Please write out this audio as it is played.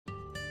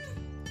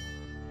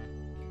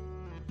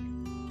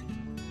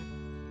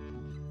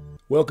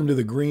Welcome to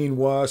the Green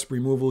Wasp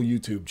Removal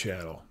YouTube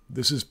channel.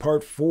 This is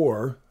part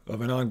 4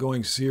 of an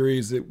ongoing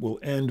series that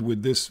will end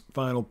with this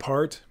final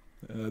part.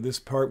 This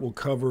part will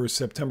cover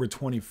September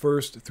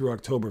 21st through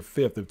October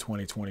 5th of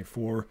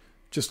 2024.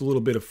 Just a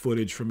little bit of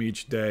footage from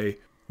each day.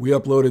 We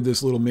uploaded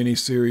this little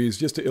mini-series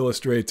just to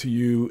illustrate to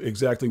you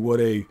exactly what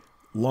a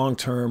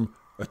long-term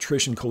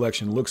attrition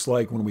collection looks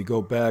like when we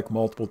go back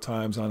multiple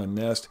times on a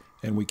nest.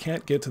 And we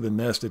can't get to the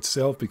nest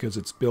itself because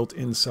it's built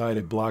inside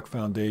a block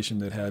foundation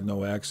that had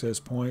no access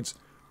points.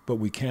 But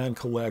we can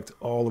collect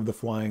all of the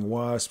flying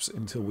wasps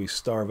until we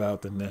starve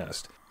out the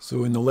nest.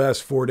 So in the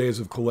last 4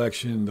 days of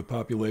collection, the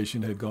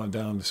population had gone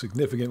down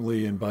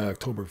significantly, and by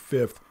October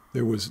 5th,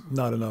 there was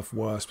not enough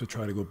wasps to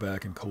try to go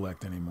back and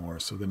collect anymore,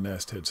 so the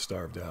nest had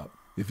starved out.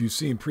 If you've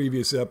seen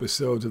previous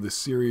episodes of the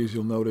series,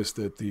 you'll notice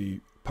that the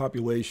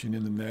population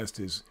in the nest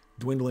is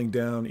dwindling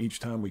down each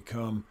time we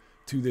come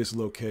to this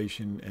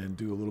location and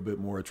do a little bit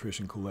more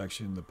attrition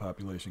collection. The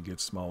population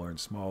gets smaller and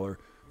smaller.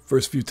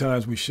 First few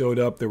times we showed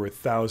up, there were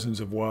thousands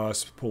of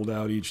wasps pulled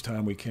out each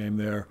time we came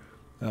there.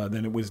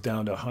 Then it was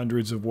down to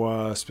hundreds of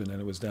wasps, and then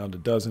it was down to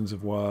dozens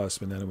of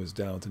wasps, and then it was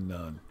down to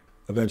none.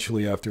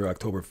 Eventually, after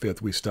October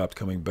 5th, we stopped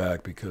coming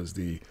back because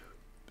the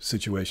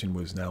situation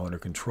was now under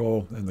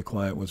control, and the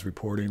client was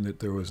reporting that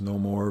there was no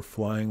more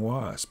flying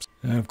wasps.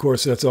 And of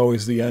course, that's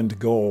always the end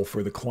goal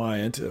for the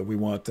client. We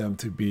want them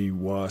to be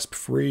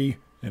wasp-free.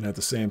 And at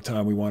the same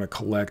time, we want to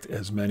collect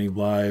as many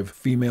live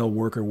female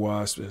worker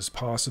wasps as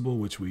possible,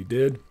 which we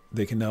did.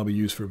 They can now be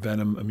used for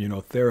Venom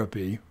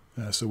Immunotherapy.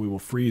 So we will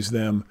freeze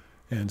them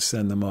and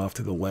send them off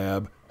to the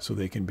lab so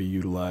they can be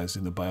utilized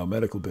in the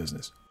biomedical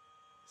business.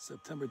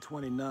 September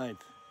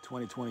 29th,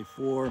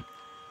 2024.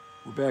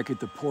 We're back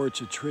at the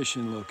Porch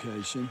attrition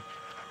location.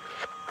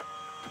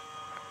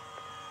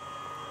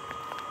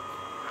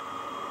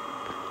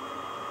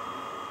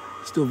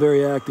 Still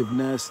very active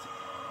nest.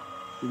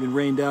 We've been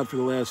rained out for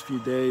the last few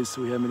days, so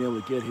we haven't been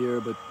able to get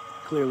here, but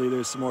clearly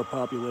there's some more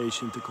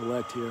population to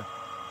collect here.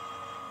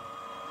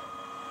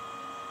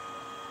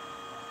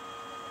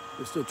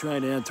 They're still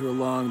trying to enter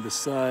along the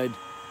side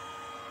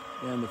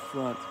and the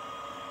front.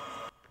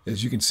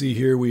 As you can see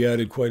here, we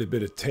added quite a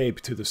bit of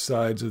tape to the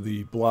sides of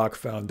the block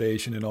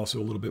foundation and also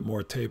a little bit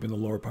more tape in the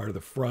lower part of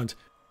the front.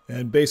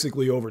 And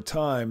basically over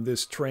time,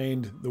 this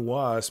trained the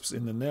wasps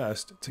in the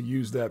nest to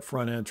use that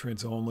front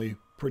entrance only,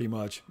 pretty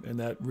much, and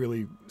that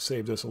really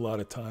saved us a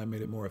lot of time,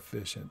 made it more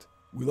efficient.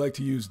 We like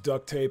to use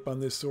duct tape on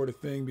this sort of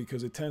thing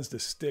because it tends to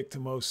stick to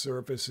most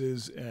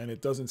surfaces and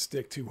it doesn't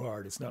stick too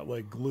hard. It's not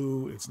like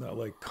glue, it's not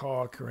like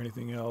caulk or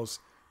anything else,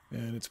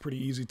 and it's pretty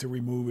easy to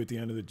remove at the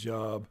end of the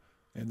job.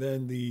 And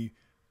then the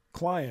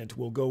client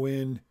will go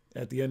in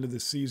at the end of the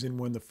season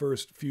when the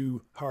first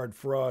few hard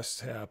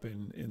frosts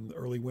happen in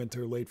early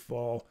winter, late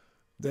fall.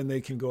 Then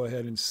they can go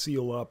ahead and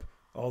seal up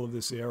all of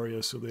this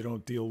area so they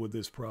don't deal with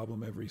this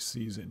problem every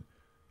season.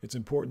 It's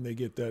important they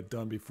get that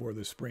done before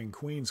the spring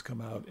queens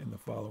come out in the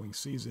following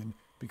season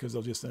because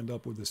they'll just end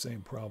up with the same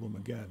problem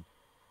again.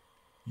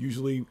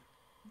 Usually,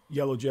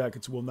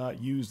 yellowjackets will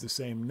not use the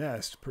same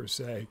nest per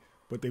se,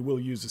 but they will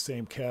use the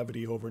same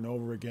cavity over and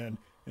over again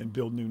and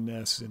build new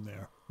nests in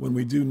there. When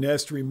we do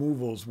nest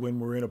removals, when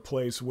we're in a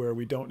place where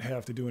we don't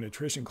have to do an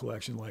attrition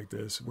collection like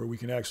this, where we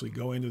can actually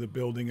go into the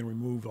building and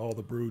remove all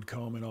the brood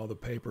comb and all the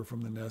paper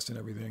from the nest and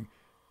everything,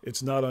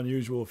 it's not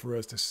unusual for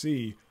us to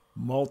see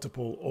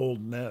multiple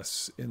old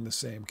nests in the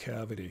same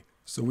cavity.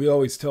 So we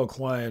always tell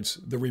clients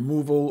the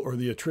removal or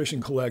the attrition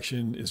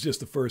collection is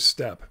just the first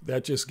step.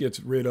 That just gets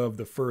rid of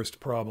the first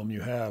problem you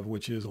have,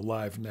 which is a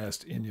live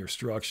nest in your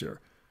structure.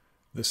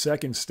 The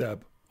second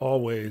step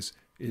always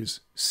is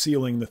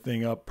sealing the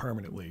thing up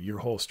permanently, your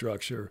whole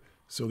structure,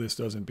 so this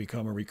doesn't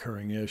become a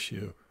recurring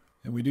issue.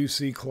 And we do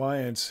see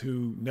clients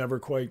who never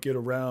quite get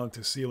around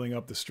to sealing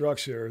up the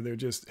structure. They're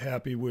just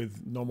happy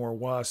with no more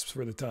wasps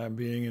for the time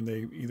being, and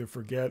they either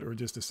forget or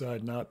just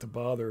decide not to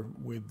bother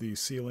with the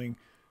sealing.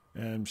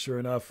 And sure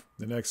enough,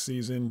 the next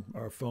season,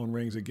 our phone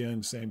rings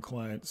again, same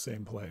client,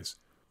 same place.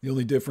 The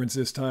only difference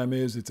this time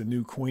is it's a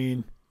new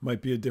queen.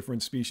 Might be a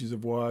different species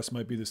of wasp,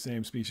 might be the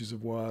same species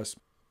of wasp.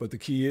 But the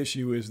key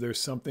issue is there's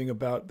something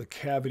about the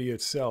cavity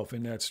itself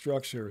in that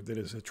structure that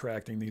is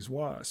attracting these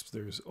wasps.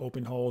 There's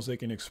open holes they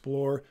can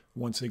explore.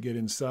 Once they get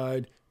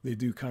inside, they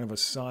do kind of a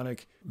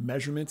sonic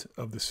measurement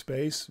of the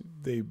space.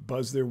 They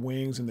buzz their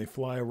wings and they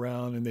fly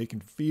around and they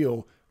can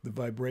feel the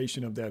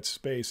vibration of that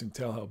space and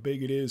tell how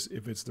big it is.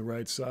 If it's the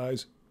right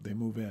size, they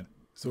move in.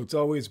 So it's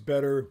always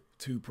better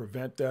to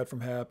prevent that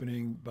from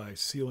happening by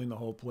sealing the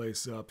whole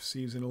place up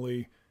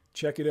seasonally.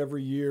 Check it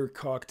every year.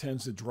 Caulk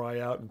tends to dry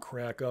out and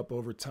crack up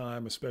over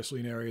time, especially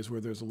in areas where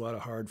there's a lot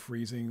of hard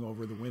freezing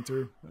over the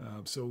winter.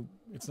 So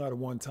it's not a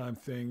one-time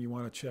thing. You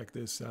want to check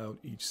this out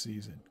each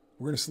season.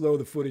 We're going to slow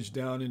the footage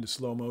down into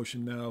slow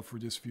motion now for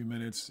just a few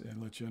minutes and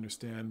let you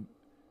understand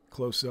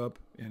close up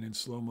and in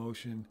slow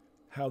motion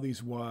how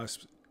these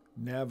wasps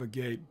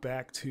navigate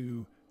back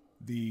to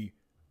the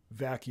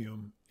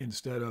vacuum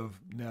instead of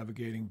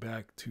navigating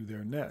back to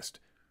their nest.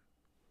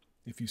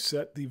 If you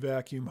set the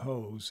vacuum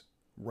hose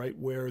right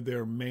where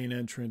their main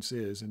entrance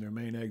is and their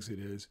main exit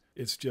is.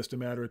 It's just a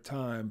matter of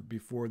time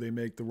before they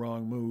make the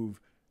wrong move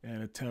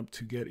and attempt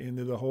to get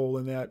into the hole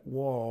in that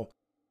wall,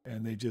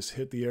 and they just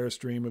hit the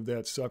airstream of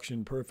that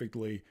suction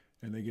perfectly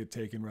and they get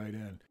taken right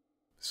in.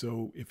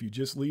 So if you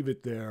just leave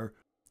it there,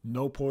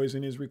 no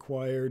poison is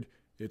required.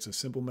 It's a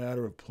simple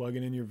matter of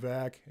plugging in your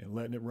vac and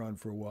letting it run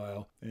for a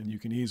while, and you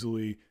can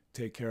easily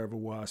take care of a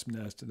wasp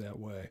nest that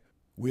way.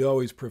 We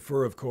always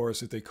prefer, of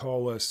course, that they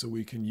call us so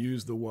we can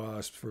use the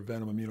wasps for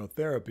venom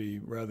immunotherapy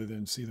rather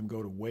than see them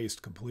go to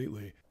waste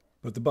completely.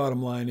 But the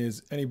bottom line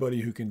is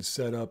anybody who can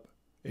set up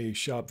a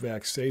shop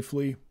vac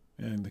safely,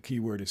 and the key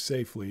word is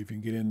safely, if you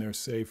can get in there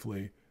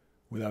safely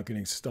without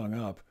getting stung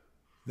up,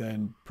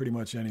 then pretty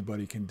much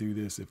anybody can do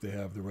this if they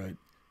have the right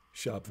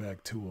shop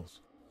vac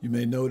tools. You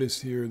may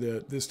notice here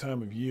that this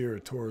time of year,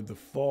 toward the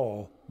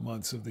fall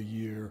months of the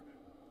year,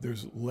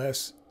 there's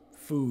less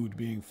food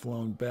being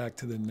flown back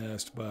to the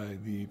nest by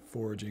the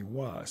foraging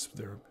wasp.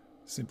 There are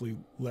simply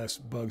less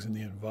bugs in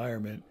the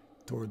environment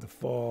toward the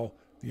fall,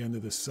 the end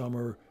of the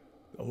summer.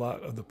 A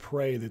lot of the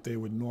prey that they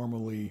would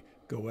normally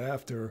go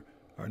after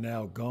are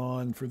now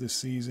gone for the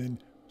season,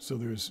 so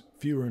there's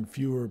fewer and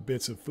fewer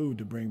bits of food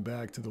to bring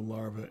back to the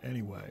larva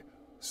anyway.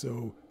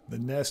 So the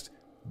nest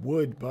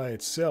would by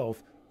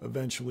itself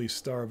eventually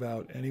starve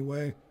out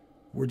anyway.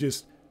 We're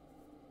just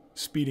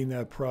speeding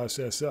that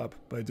process up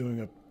by doing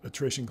a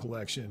attrition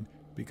collection,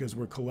 because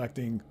we're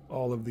collecting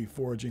all of the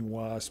foraging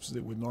wasps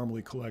that would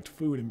normally collect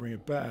food and bring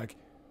it back.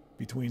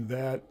 Between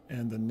that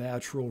and the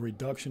natural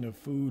reduction of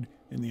food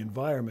in the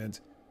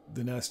environment,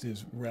 the nest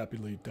is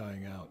rapidly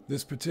dying out.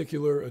 This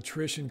particular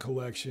attrition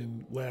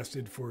collection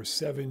lasted for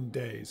 7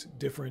 days,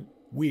 different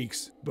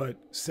weeks, but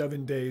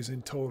 7 days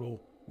in total.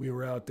 We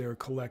were out there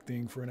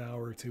collecting for an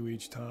hour or two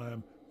each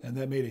time, and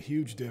that made a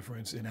huge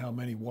difference in how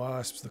many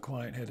wasps the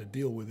client had to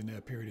deal with in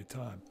that period of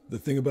time. The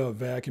thing about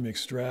vacuum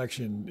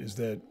extraction is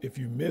that if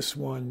you miss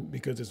one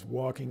because it's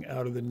walking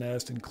out of the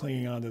nest and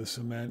clinging onto the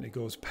cement, it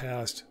goes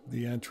past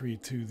the entry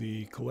to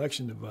the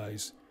collection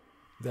device,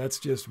 that's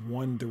just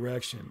one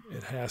direction.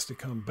 It has to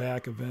come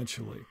back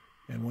eventually.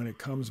 And when it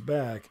comes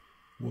back,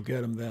 we'll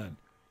get them then.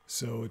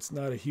 So it's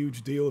not a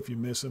huge deal if you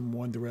miss them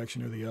one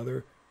direction or the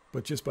other,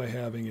 but just by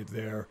having it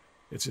there,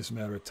 it's just a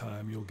matter of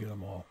time. You'll get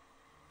them all.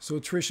 So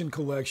attrition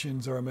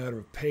collections are a matter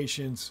of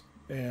patience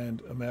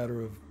and a matter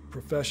of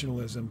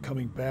professionalism,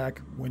 coming back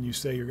when you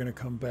say you're going to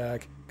come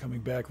back, coming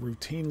back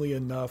routinely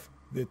enough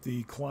that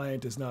the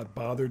client is not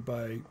bothered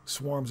by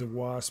swarms of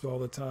wasps all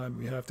the time.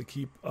 We have to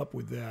keep up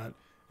with that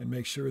and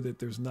make sure that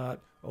there's not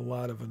a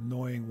lot of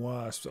annoying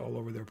wasps all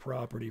over their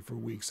property for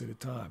weeks at a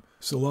time.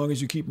 So long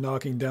as you keep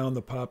knocking down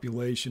the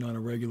population on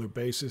a regular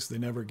basis, they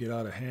never get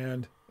out of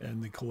hand,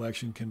 and the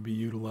collection can be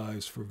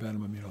utilized for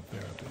venom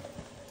immunotherapy.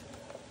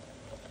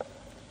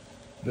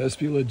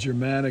 Vespula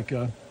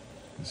germanica.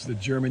 This is the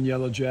German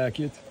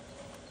Yellowjacket.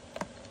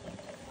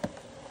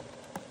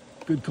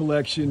 Good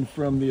collection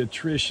from the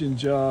attrition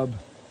job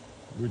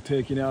we're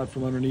taking out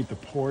from underneath the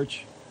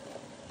porch.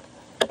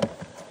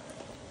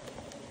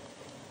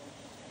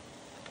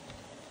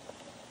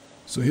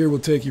 So here we'll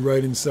take you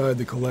right inside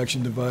the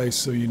collection device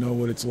so you know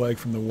what it's like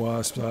from the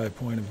wasp's eye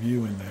point of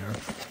view in there.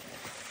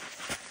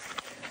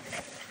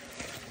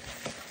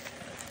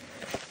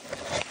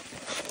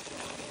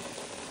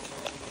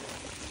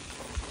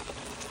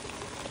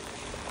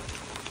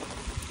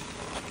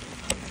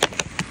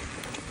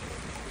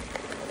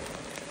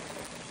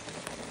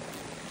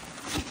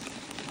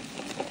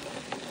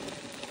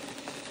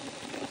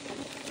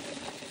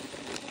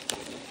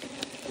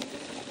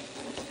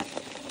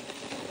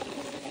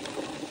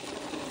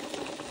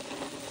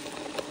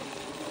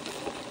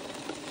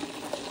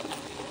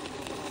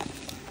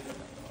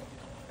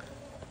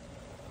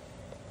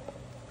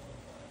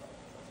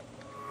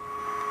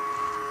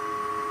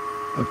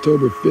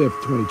 October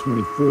 5th,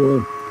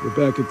 2024. We're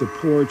back at the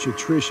Porch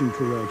attrition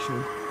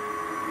collection.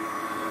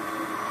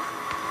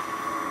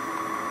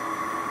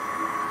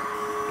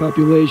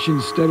 Population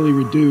steadily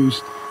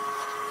reduced.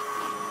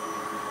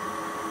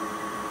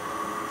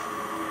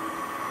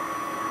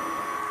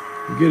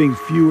 We're getting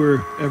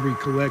fewer every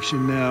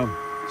collection now,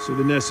 so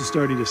the nest is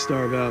starting to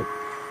starve out.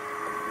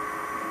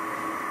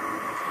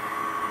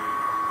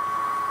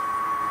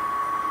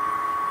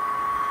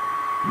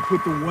 You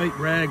put the white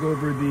rag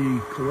over the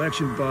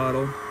collection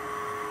bottle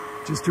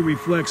just to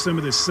reflect some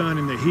of the sun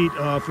and the heat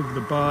off of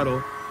the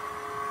bottle.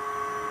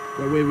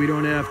 That way we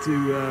don't have to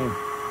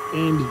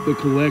end the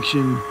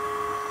collection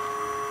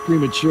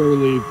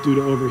prematurely due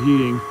to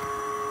overheating.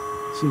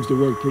 Seems to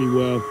work pretty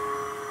well.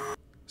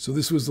 So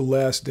this was the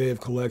last day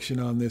of collection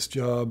on this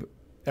job.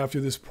 After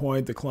this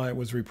point, the client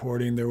was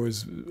reporting there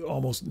was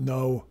almost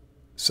no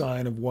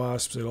sign of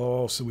wasps at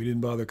all, so we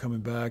didn't bother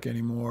coming back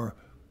anymore,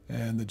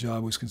 and the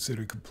job was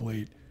considered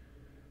complete.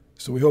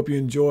 So we hope you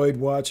enjoyed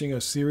watching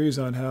a series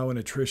on how an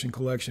attrition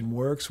collection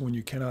works when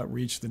you cannot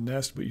reach the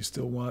nest but you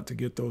still want to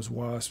get those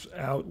wasps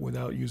out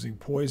without using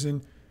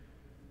poison.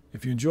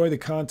 If you enjoy the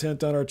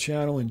content on our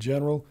channel in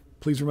general,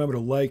 please remember to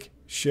like,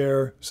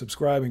 share,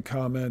 subscribe, and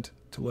comment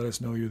to let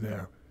us know you're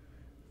there.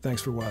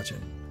 Thanks for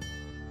watching.